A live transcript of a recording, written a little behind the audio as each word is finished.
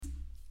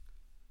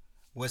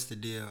What's the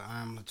deal?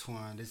 I'm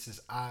Latuan. This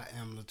is I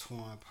Am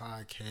Latuan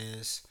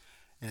podcast.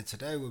 And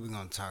today, what we're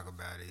going to talk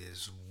about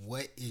is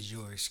what is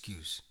your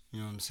excuse? You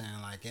know what I'm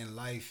saying? Like in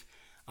life,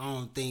 I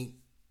don't think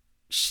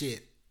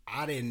shit,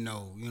 I didn't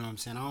know. You know what I'm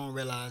saying? I don't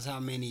realize how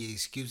many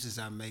excuses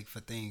I make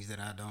for things that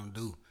I don't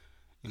do.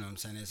 You know what I'm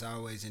saying? There's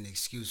always an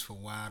excuse for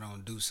why I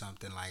don't do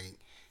something. Like,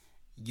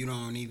 you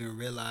don't even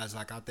realize,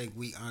 like, I think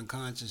we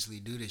unconsciously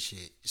do this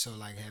shit. So,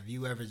 like, have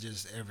you ever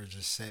just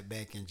sat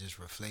back and just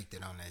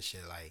reflected on that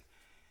shit? Like,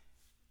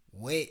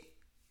 what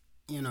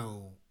you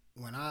know,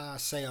 when I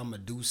say I'm gonna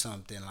do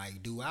something,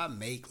 like, do I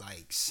make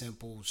like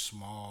simple,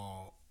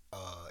 small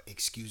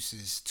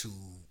excuses to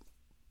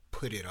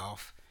put it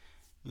off?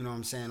 You know what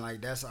I'm saying?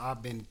 Like, that's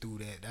I've been through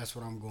that. That's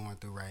what I'm going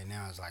through right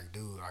now. It's like,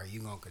 dude, are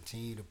you gonna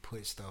continue to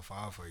put stuff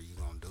off, or are you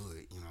gonna do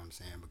it? You know what I'm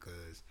saying?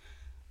 Because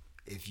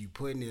if you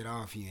putting it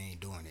off, you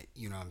ain't doing it.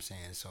 You know what I'm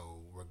saying?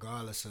 So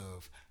regardless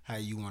of how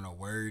you want to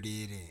word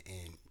it,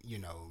 and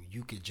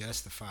you could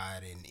justify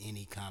it in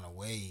any kind of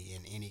way,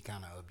 in any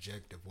kind of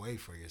objective way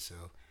for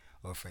yourself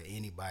or for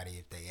anybody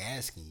if they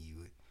asking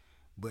you it.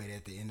 But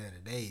at the end of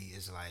the day,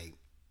 it's like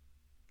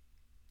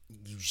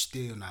you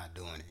still not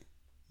doing it.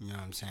 You know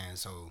what I'm saying?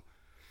 So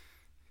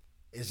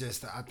it's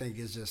just, I think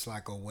it's just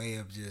like a way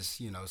of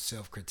just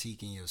self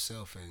critiquing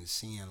yourself and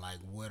seeing like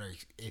what are,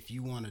 if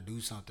you want to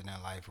do something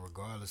in life,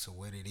 regardless of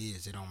what it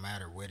is, it don't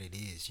matter what it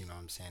is. You know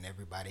what I'm saying?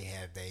 Everybody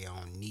have their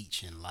own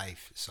niche in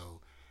life. So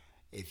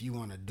if you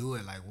want to do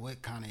it, like,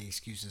 what kind of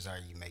excuses are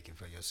you making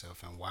for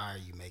yourself, and why are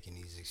you making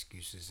these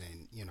excuses,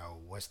 and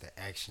what's the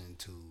action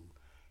to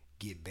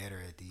get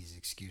better at these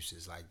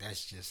excuses? Like,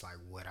 that's just like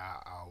what I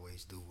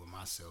always do with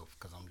myself,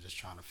 because I'm just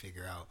trying to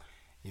figure out,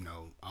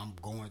 I'm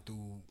going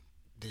through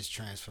this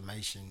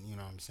transformation, you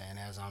know what I'm saying,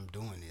 as I'm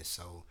doing this.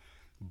 So,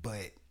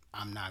 but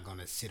I'm not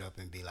gonna sit up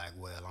and be like,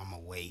 well, I'm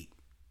gonna wait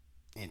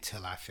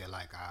until I feel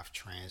like I've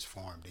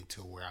transformed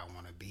into where I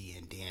want to be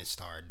and then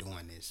start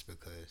doing this,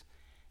 because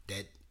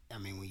that, I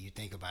mean, when you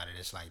think about it,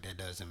 it's like that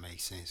doesn't make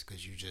sense,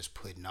 because you just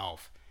putting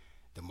off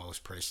the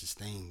most precious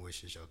thing,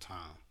 which is your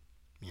time.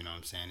 You know what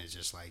I'm saying? It's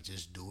just like,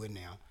 just do it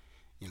now.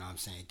 You know what I'm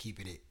saying?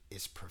 Keeping it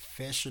as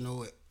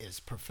professional as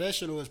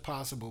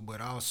possible,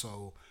 but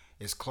also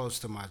as close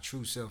to my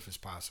true self as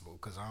possible.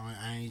 Cause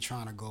I ain't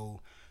trying to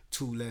go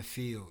too left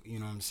field. You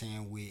know what I'm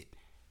saying? With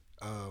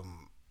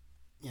um,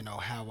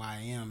 how I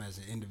am as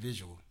an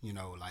individual.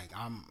 Like,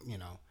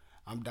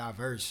 I'm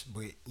diverse,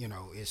 but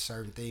it's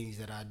certain things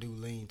that I do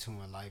lean to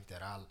in life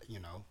that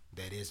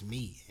that is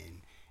me,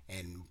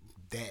 and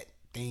that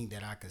thing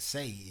that I could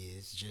say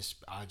is just,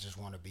 I just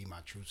want to be my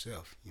true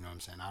self. You know what I'm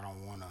saying? I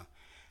don't want to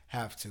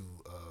have to.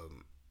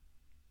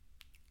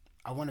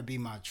 I want to be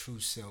my true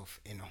self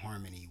in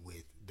harmony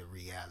with the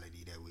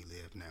reality that we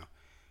live now.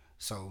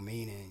 So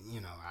meaning,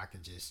 I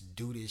could just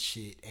do this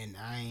shit, and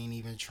I ain't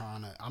even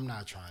trying to, I'm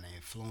not trying to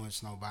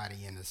influence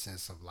nobody in the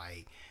sense of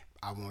like,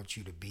 I want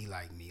you to be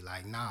like me.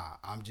 Like, nah,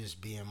 I'm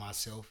just being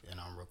myself, and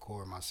I'm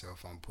recording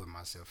myself, I'm putting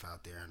myself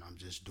out there, and I'm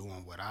just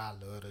doing what I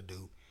love to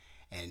do.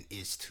 And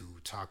it's to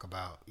talk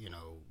about,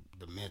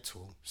 the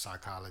mental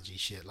psychology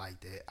shit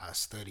like that. I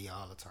study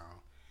all the time.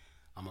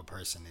 I'm a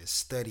person that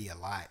study a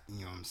lot,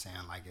 you know what I'm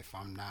saying? Like, if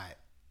I'm not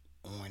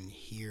on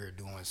here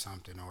doing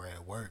something or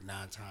at work,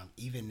 9 times,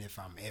 even if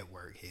I'm at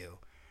work, hell,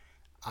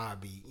 I'll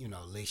be,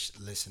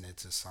 listening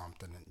to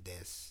something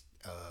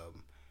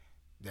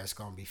that's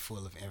gonna be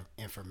full of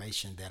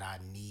information that I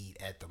need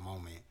at the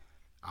moment.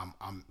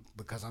 I'm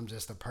because I'm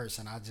just a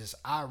person.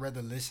 I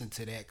rather listen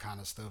to that kind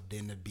of stuff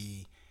than to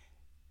be.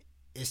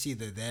 It's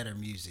either that or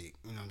music.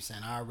 You know what I'm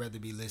saying? I'd rather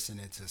be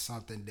listening to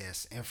something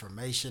that's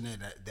information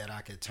that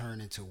I can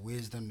turn into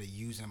wisdom to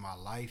use in my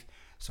life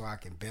so I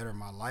can better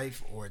my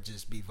life, or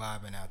just be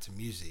vibing out to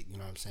music. You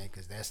know what I'm saying?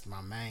 Because that's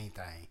my main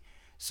thing.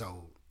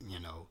 So,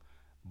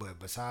 but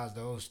besides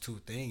those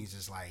two things,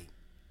 it's like,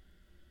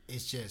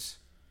 it's just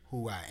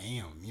who I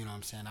am. You know what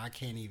I'm saying? I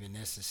can't even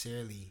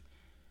necessarily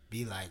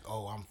be like,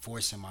 oh, I'm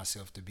forcing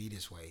myself to be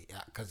this way,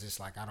 because it's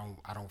like, I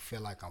don't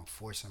feel like I'm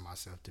forcing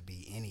myself to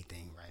be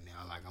anything right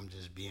now. Like, I'm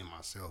just being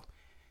myself.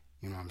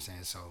 You know what I'm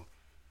saying? So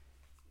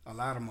a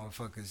lot of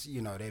motherfuckers,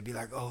 they'd be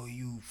like, oh,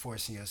 you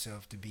forcing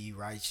yourself to be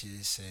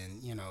righteous,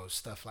 and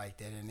stuff like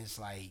that. And it's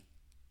like,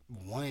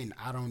 one,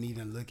 I don't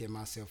even look at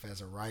myself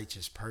as a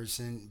righteous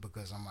person,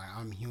 because I'm like,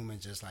 I'm human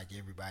just like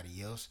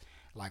everybody else.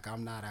 Like,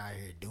 I'm not out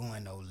here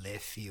doing no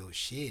left field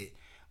shit.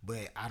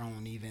 But I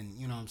don't even,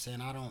 you know what I'm saying?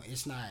 I don't,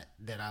 it's not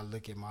that I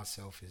look at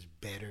myself as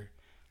better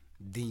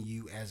than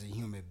you as a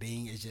human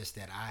being. It's just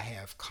that I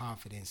have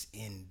confidence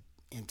in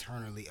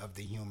internally of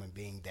the human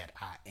being that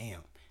I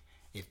am,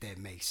 if that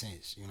makes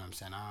sense. You know what I'm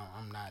saying?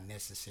 I'm not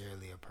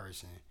necessarily a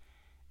person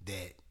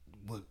that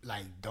would,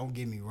 like, don't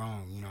get me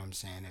wrong, you know what I'm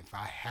saying? If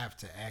I have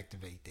to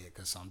activate that,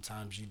 because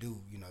sometimes you do,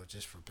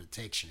 just for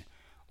protection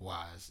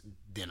wise,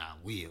 then I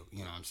will,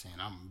 you know what I'm saying?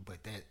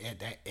 But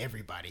that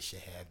everybody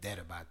should have that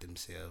about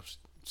themselves.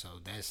 So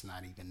that's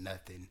not even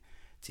nothing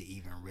to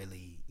even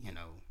really,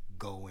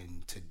 go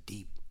into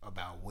deep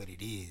about what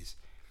it is.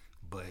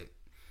 But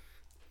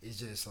it's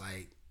just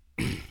like,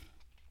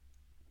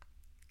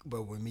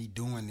 but with me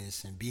doing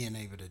this and being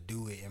able to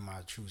do it in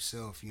my true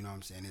self, you know what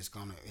I'm saying, it's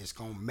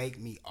gonna make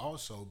me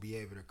also be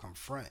able to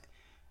confront,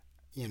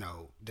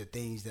 the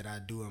things that I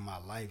do in my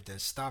life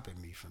that's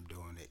stopping me from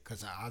doing it.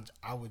 Cause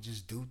I would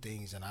just do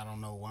things and I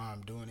don't know why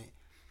I'm doing it.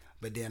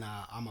 But then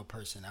I'm a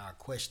person, I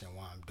question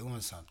why I'm doing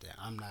something.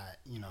 I'm not,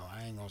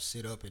 I ain't gonna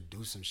sit up and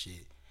do some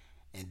shit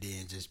and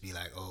then just be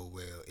like, oh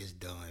well, it's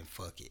done,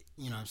 fuck it.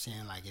 You know what I'm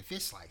saying? Like if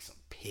it's like some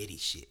petty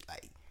shit,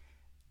 like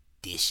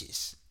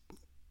dishes,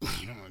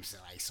 you know what I'm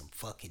saying? Like some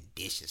fucking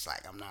dishes.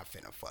 Like I'm not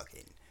finna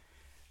fucking,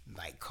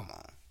 like, come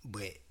on.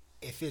 But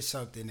if it's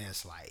something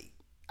that's like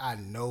I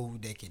know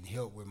that can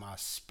help with my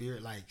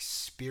spirit, like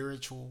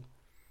spiritual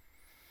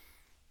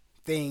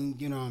thing,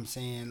 you know what I'm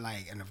saying?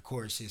 Like, and of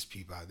course, there's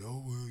people out there,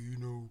 oh,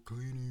 well,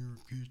 cleaning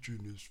your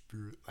kitchen is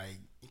spirit. Like,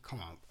 come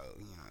on, bro.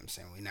 You know what I'm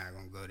saying? We're not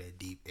gonna go that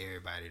deep.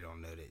 Everybody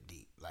don't know that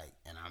deep. Like,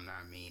 and I'm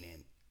not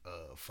meaning,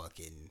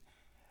 fucking,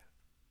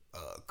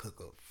 cook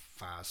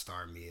a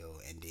 5-star meal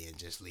and then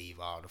just leave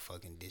all the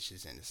fucking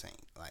dishes in the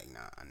sink. Like,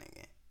 nah,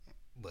 nigga.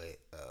 But,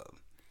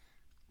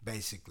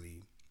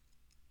 basically,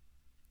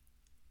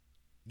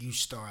 you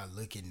start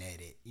looking at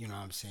it, you know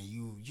what I'm saying?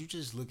 You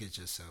just look at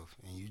yourself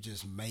and you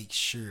just make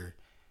sure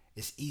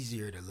it's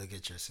easier to look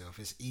at yourself.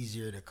 It's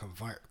easier to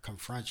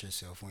confront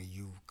yourself when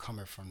you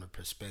coming from the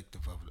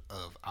perspective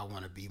of I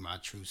want to be my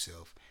true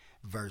self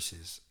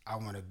versus I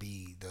want to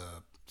be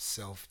the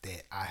self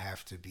that I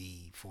have to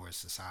be for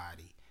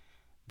society,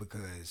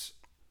 because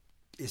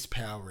it's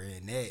power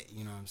in that,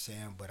 you know what I'm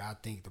saying? But I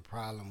think the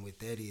problem with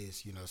that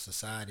is,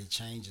 society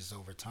changes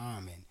over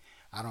time, and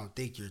I don't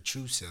think your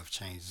true self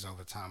changes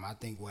over time. I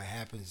think what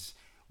happens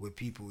with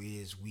people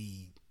is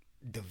we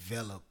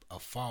develop a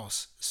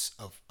false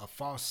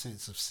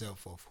sense of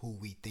self of who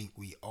we think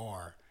we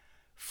are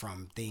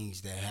from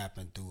things that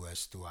happen through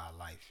us through our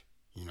life.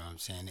 You know what I'm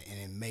saying? And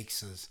it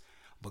makes us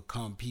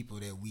become people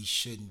that we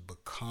shouldn't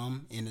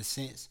become in a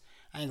sense.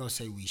 I ain't gonna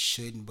say we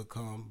shouldn't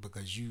become,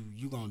 because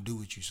you gonna do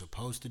what you're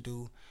supposed to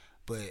do,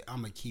 but I'm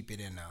gonna keep it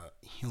in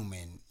a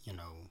human,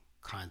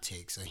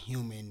 context, a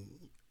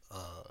human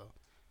uh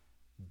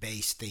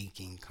base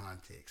thinking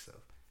context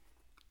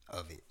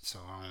of it. So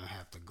I don't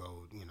have to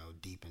go,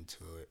 deep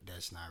into it.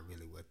 That's not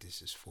really what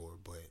this is for,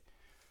 but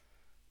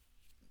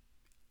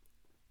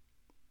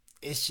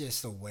it's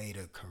just a way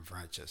to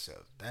confront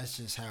yourself. That's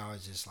just how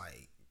it's just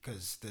like,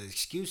 cause the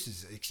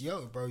excuses,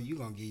 yo, bro, you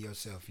gonna get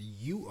yourself.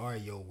 You are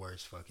your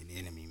worst fucking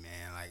enemy,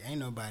 man. Like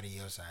ain't nobody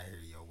else out here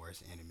your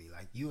worst enemy.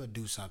 Like you will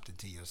do something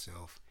to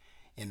yourself,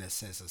 in the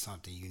sense of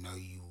something you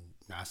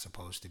not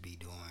supposed to be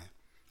doing,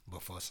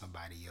 before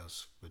somebody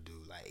else would do.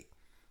 Like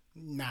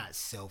not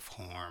self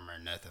harm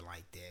or nothing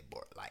like that,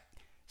 but like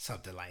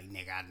something like,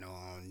 nigga, I know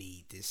I don't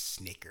need this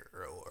Snicker,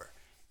 or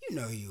you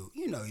know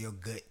your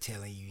gut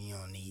telling you you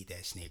don't need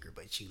that Snicker,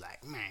 but you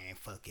like, man,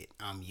 fuck it,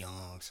 I'm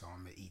young, so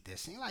I'm gonna eat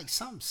this thing. Like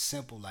something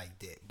simple like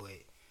that.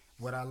 But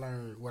what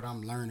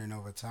I'm learning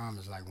over time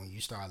is like when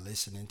you start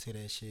listening to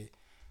that shit,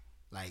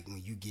 like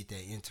when you get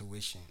that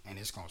intuition, and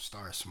it's gonna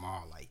start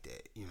small like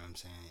that, you know what I'm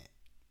saying?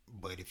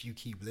 But if you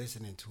keep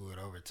listening to it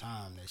over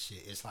time, that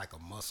shit, it's like a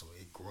muscle.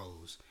 It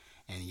grows,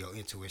 and your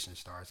intuition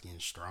starts getting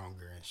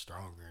stronger and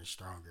stronger and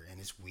stronger, and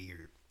it's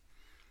weird.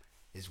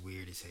 It's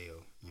weird as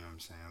hell. You know what I'm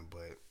saying?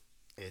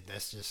 But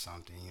that's just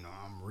something.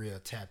 I'm real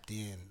tapped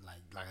in.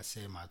 Like I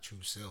said, my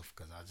true self,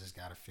 because I just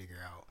gotta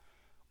figure out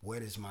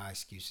what is my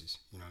excuses.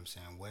 You know what I'm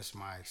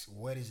saying?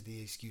 What is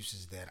the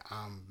excuses that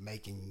I'm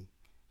making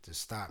to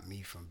stop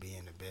me from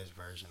being the best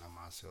version of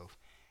myself,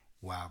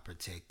 while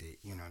protected,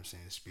 you know what I'm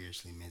saying,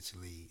 spiritually,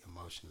 mentally,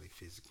 emotionally,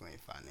 physically,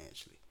 and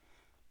financially.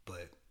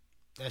 But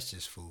that's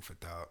just food for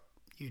thought.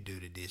 You do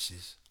the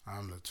dishes.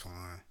 I'm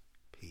Latuan.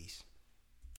 Peace.